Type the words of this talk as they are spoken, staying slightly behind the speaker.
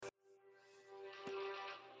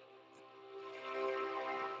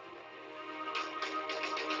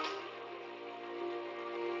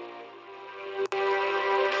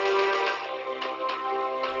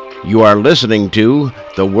You are listening to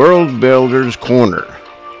The World Builder's Corner,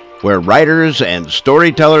 where writers and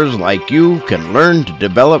storytellers like you can learn to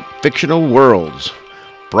develop fictional worlds.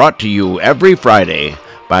 Brought to you every Friday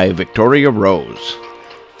by Victoria Rose.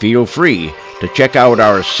 Feel free to check out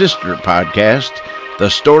our sister podcast, The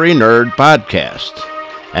Story Nerd Podcast.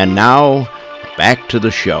 And now, back to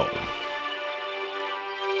the show.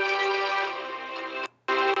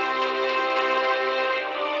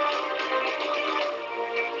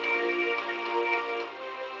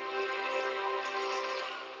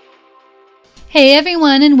 Hey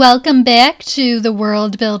everyone, and welcome back to the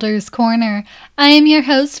World Builder's Corner. I am your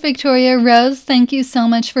host, Victoria Rose. Thank you so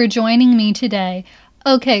much for joining me today.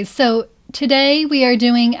 Okay, so today we are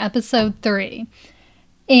doing episode 3,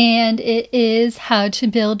 and it is How to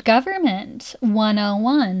Build Government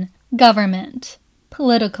 101. Government,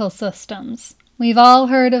 political systems. We've all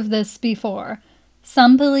heard of this before.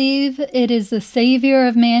 Some believe it is the savior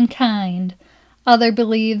of mankind.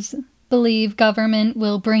 Others believe government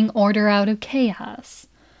will bring order out of chaos.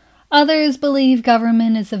 Others believe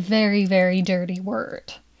government is a very, very dirty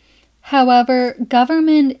word. However,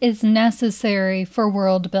 government is necessary for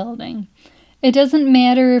world building. It doesn't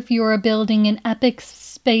matter if you are building an epic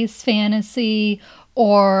space fantasy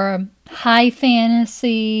or high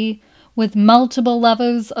fantasy with multiple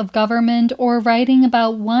levels of government, or writing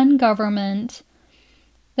about one government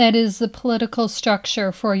that is the political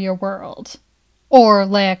structure for your world, or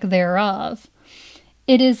lack thereof.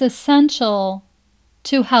 It is essential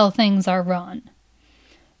to how things are run.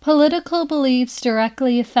 Political beliefs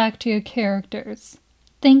directly affect your characters.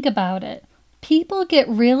 Think about it. People get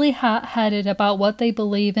really hot-headed about what they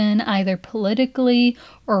believe in, either politically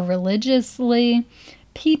or religiously.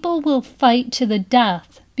 People will fight to the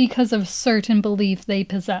death because of certain belief they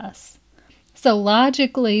possess. So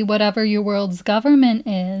logically, whatever your world's government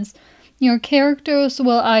is, your characters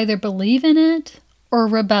will either believe in it or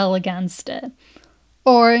rebel against it.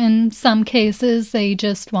 Or in some cases, they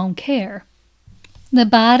just won't care. The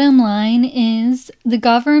bottom line is the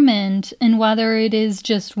government, and whether it is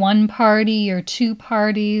just one party or two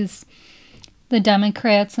parties, the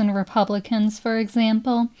Democrats and Republicans, for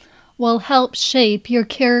example, will help shape your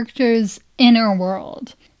character's inner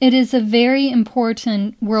world. It is a very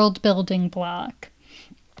important world building block.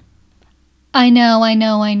 I know.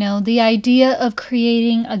 The idea of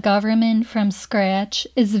creating a government from scratch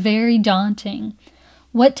is very daunting.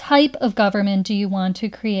 What type of government do you want to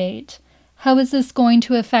create? How is this going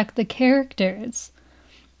to affect the characters?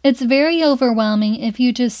 It's very overwhelming if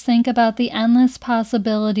you just think about the endless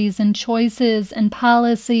possibilities and choices and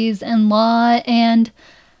policies and law and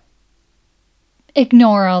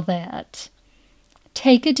ignore all that.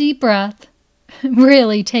 Take a deep breath.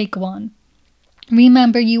 Really take one.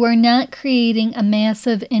 Remember, you are not creating a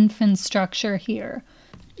massive infrastructure here.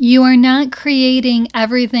 You are not creating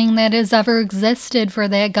everything that has ever existed for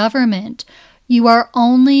that government. You are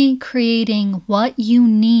only creating what you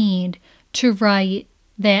need to write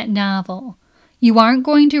that novel. You aren't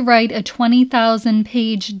going to write a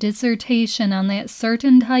 20,000-page dissertation on that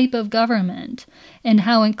certain type of government and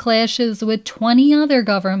how it clashes with 20 other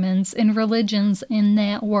governments and religions in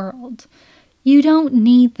that world. You don't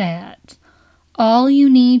need that. All you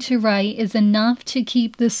need to write is enough to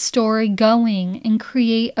keep the story going and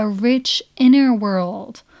create a rich inner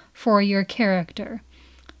world for your character.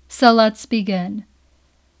 So let's begin.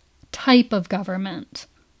 Type of government.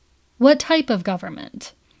 What type of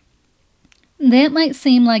government? That might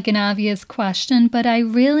seem like an obvious question, but I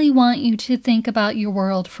really want you to think about your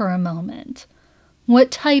world for a moment. What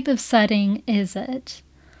type of setting is it?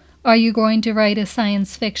 Are you going to write a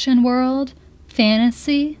science fiction world?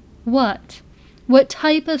 Fantasy? What? What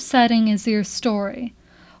type of setting is your story?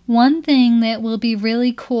 One thing that will be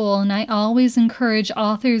really cool, and I always encourage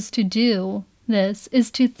authors to do this,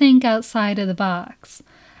 is to think outside of the box.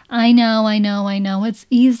 I know, it's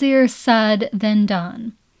easier said than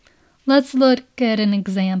done. Let's look at an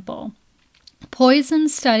example. Poison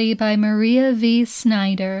Study by Maria V.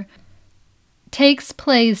 Snyder takes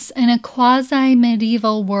place in a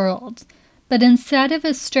quasi-medieval world, but instead of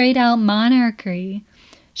a straight-out monarchy,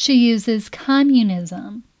 she uses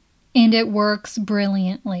communism, and it works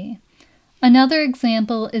brilliantly. Another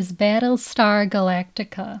example is Battlestar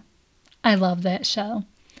Galactica. I love that show.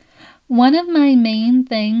 One of my main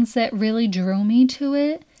things that really drew me to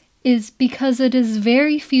it is because it is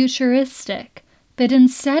very futuristic, but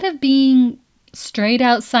instead of being straight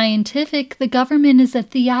out scientific, the government is a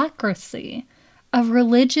theocracy, a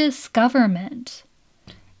religious government.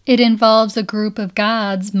 It involves a group of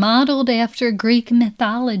gods modeled after Greek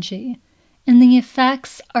mythology, and the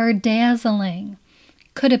effects are dazzling.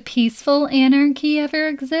 Could a peaceful anarchy ever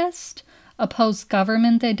exist? A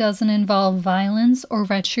post-government that doesn't involve violence or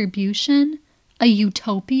retribution? A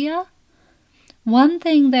utopia? One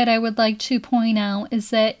thing that I would like to point out is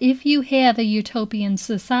that if you have a utopian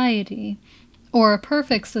society, or a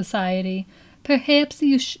perfect society, perhaps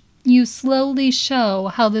you slowly show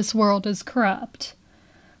how this world is corrupt.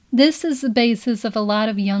 This is the basis of a lot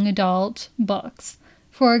of young adult books.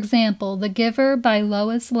 For example, The Giver by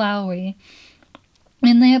Lois Lowry.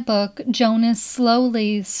 In that book, Jonas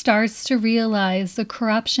slowly starts to realize the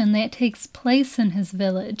corruption that takes place in his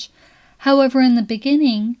village. However, in the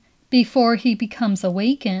beginning, before he becomes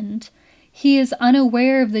awakened, he is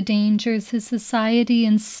unaware of the dangers his society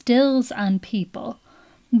instills on people.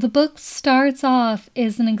 The book starts off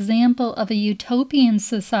as an example of a utopian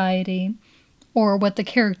society, or what the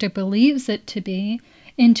character believes it to be,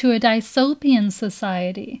 into a dystopian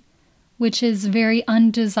society, which is very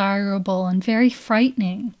undesirable and very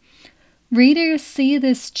frightening. Readers see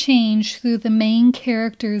this change through the main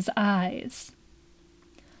character's eyes.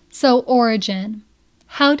 So, origin.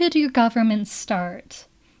 How did your government start?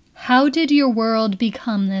 How did your world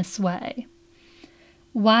become this way?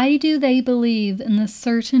 Why do they believe in this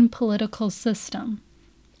certain political system?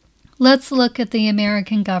 Let's look at the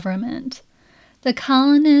American government. The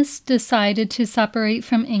colonists decided to separate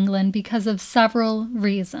from England because of several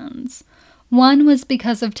reasons. One was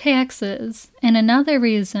because of taxes, and another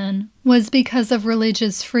reason was because of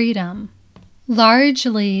religious freedom.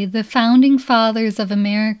 Largely, the founding fathers of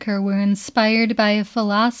America were inspired by a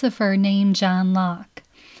philosopher named John Locke.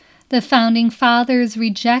 The founding fathers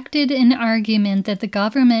rejected an argument that the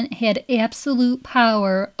government had absolute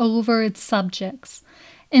power over its subjects.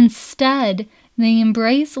 Instead, they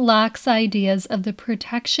embraced Locke's ideas of the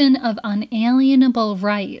protection of unalienable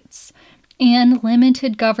rights and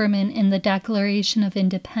limited government in the Declaration of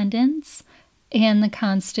Independence and the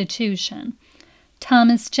Constitution.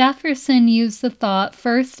 Thomas Jefferson used the thought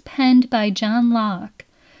first penned by John Locke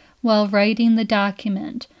while writing the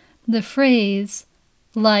document. The phrase,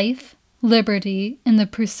 life, liberty, and the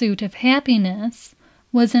pursuit of happiness,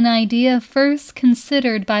 was an idea first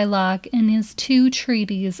considered by Locke in his 2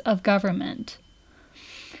 treaties of government.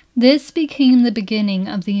 This became the beginning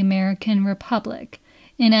of the American Republic,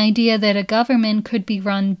 an idea that a government could be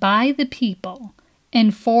run by the people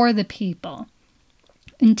and for the people.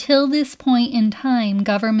 Until this point in time,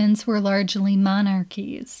 governments were largely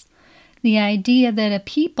monarchies. The idea that a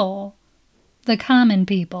people, the common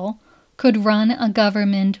people, could run a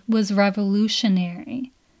government was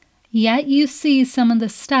revolutionary. Yet you see some of the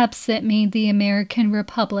steps that made the American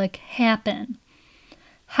Republic happen.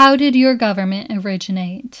 How did your government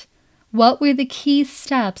originate? What were the key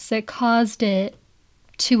steps that caused it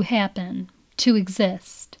to happen, to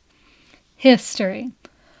exist? History.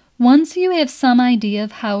 Once you have some idea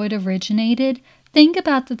of how it originated, think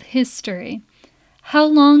about the history. How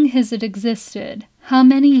long has it existed? How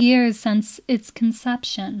many years since its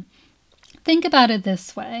conception? Think about it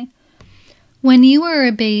this way. When you were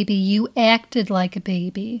a baby, you acted like a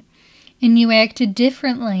baby, and you acted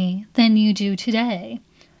differently than you do today.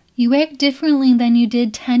 You act differently than you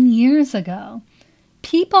did 10 years ago.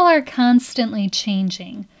 People are constantly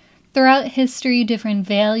changing. Throughout history, different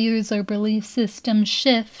values or belief systems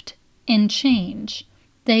shift and change.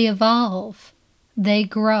 They evolve. They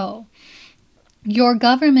grow. Your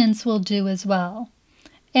governments will do as well.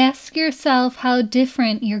 Ask yourself how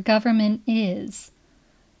different your government is.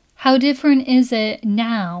 How different is it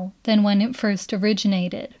now than when it first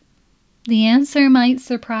originated? The answer might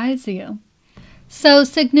surprise you. So,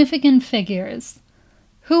 significant figures.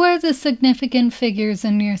 Who are the significant figures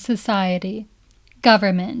in your society?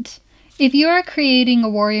 Government. If you are creating a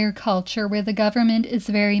warrior culture where the government is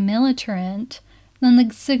very militant, then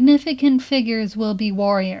the significant figures will be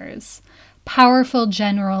warriors, powerful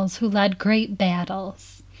generals who led great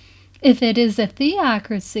battles. If it is a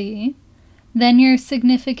theocracy, then your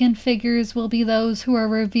significant figures will be those who are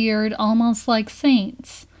revered almost like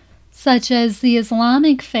saints, such as the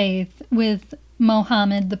Islamic faith with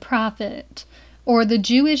Mohammed the Prophet, or the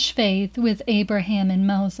Jewish faith with Abraham and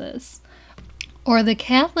Moses, or the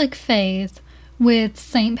Catholic faith with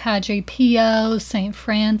St. Padre Pio, St.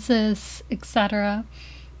 Francis, etc.,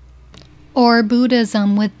 or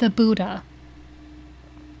Buddhism with the Buddha.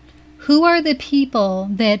 Who are the people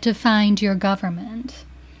that defined your government?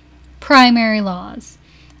 Primary laws.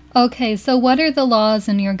 Okay, so what are the laws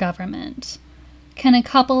in your government? Can a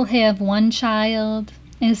couple have one child?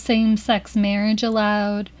 Is same-sex marriage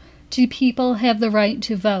allowed? Do people have the right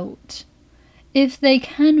to vote? If they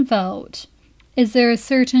can vote, is there a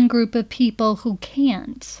certain group of people who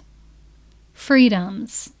can't?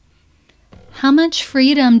 Freedoms. How much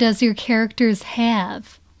freedom does your characters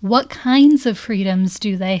have? What kinds of freedoms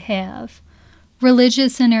do they have?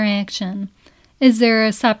 Religious interaction. Is there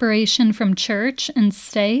a separation from church and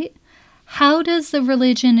state? How does the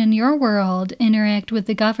religion in your world interact with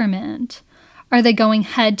the government? Are they going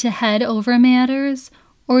head to head over matters,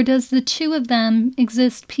 or does the two of them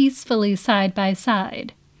exist peacefully side by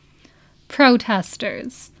side?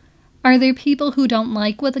 Protesters. Are there people who don't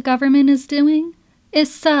like what the government is doing? If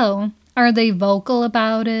so, are they vocal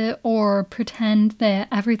about it or pretend that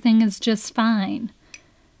everything is just fine?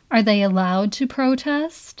 Are they allowed to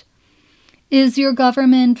protest? Is your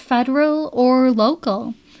government federal or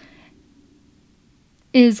local?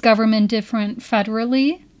 Is government different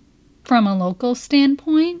federally from a local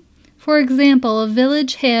standpoint? For example, a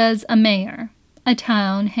village has a mayor. A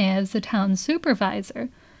town has a town supervisor.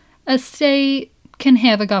 A state can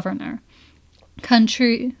have a governor.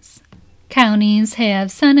 Counties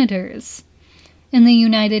have senators. In the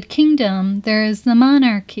United Kingdom, there is the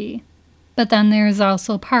monarchy, but then there is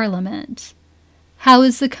also Parliament. How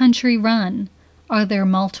is the country run? Are there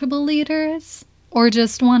multiple leaders or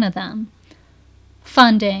just one of them?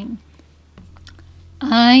 Funding.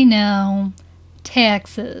 I know.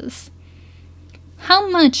 Taxes. How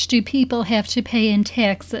much do people have to pay in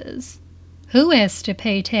taxes? Who has to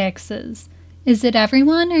pay taxes? Is it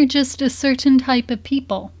everyone or just a certain type of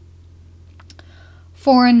people?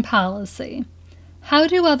 Foreign policy. How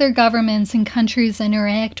do other governments and countries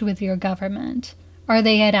interact with your government? Are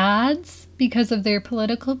they at odds because of their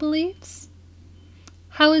political beliefs?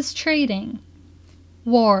 How is trading?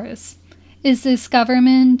 Wars. Is this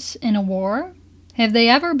government in a war? Have they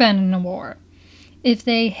ever been in a war? If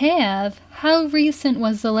they have, how recent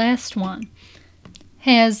was the last one?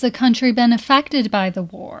 Has the country been affected by the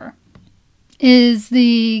war? Is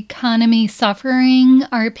the economy suffering?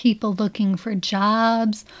 Are people looking for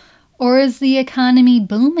jobs? Or is the economy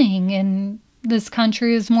booming and this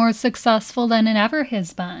country is more successful than it ever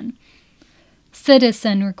has been?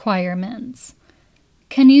 Citizen requirements.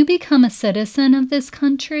 Can you become a citizen of this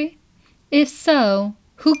country? If so,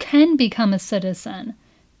 who can become a citizen?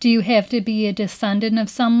 Do you have to be a descendant of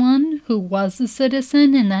someone who was a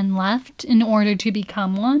citizen and then left in order to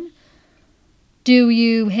become one? Do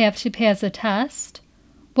you have to pass a test?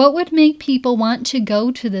 What would make people want to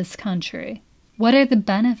go to this country? What are the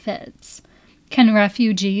benefits? Can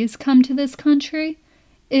refugees come to this country?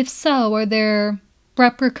 If so, are there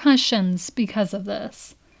repercussions because of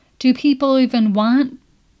this? Do people even want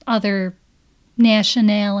other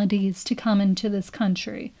nationalities to come into this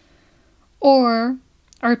country? Or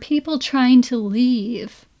are people trying to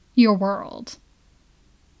leave your world,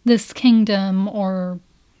 this kingdom or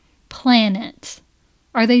planet?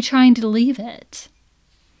 Are they trying to leave it?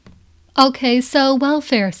 Okay, so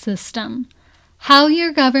welfare system. How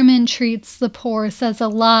your government treats the poor says a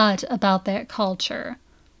lot about that culture.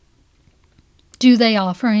 Do they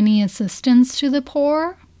offer any assistance to the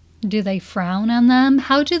poor? Do they frown on them?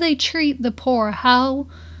 How do they treat the poor? How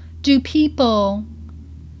do people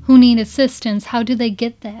who need assistance, how do they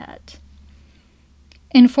get that?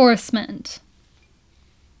 Enforcement.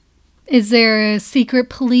 Is there a secret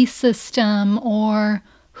police system, or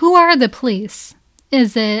who are the police?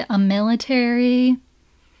 Is it a military?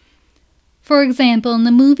 For example, in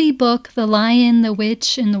the movie book The Lion, the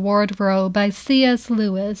Witch, and the Wardrobe by C.S.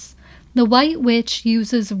 Lewis, the White Witch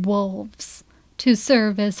uses wolves to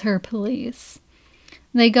serve as her police.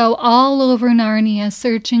 They go all over Narnia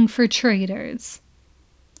searching for traitors.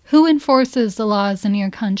 Who enforces the laws in your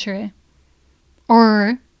country?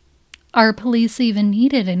 Or are police even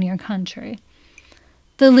needed in your country?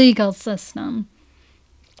 The legal system.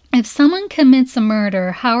 If someone commits a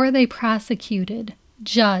murder, how are they prosecuted,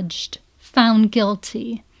 judged, found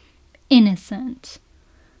guilty, innocent?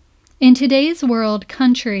 In today's world,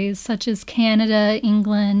 countries such as Canada,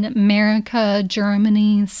 England, America,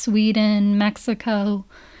 Germany, Sweden, Mexico,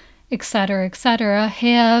 etc.,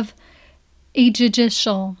 have a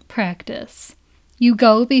judicial practice. You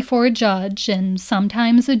go before a judge and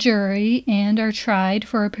sometimes a jury and are tried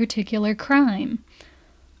for a particular crime.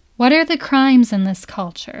 What are the crimes in this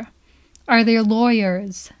culture? Are there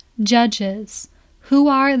lawyers, judges? Who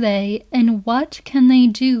are they, and what can they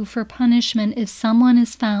do for punishment if someone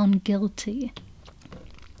is found guilty?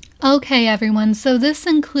 Okay, everyone, so this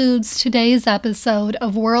includes today's episode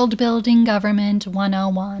of Worldbuilding Government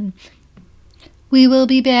 101. We will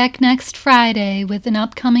be back next Friday with an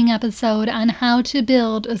upcoming episode on how to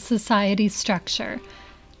build a society structure.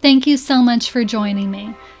 Thank you so much for joining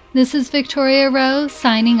me. This is Victoria Rose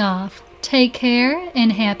signing off. Take care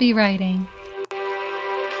and happy writing.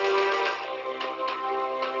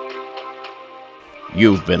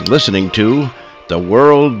 You've been listening to The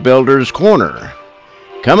World Builder's Corner.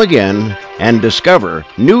 Come again and discover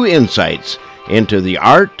new insights into the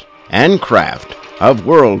art and craft of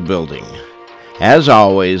world building. As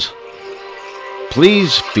always,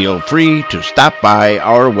 please feel free to stop by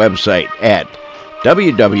our website at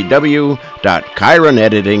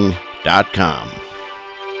www.chironediting.com.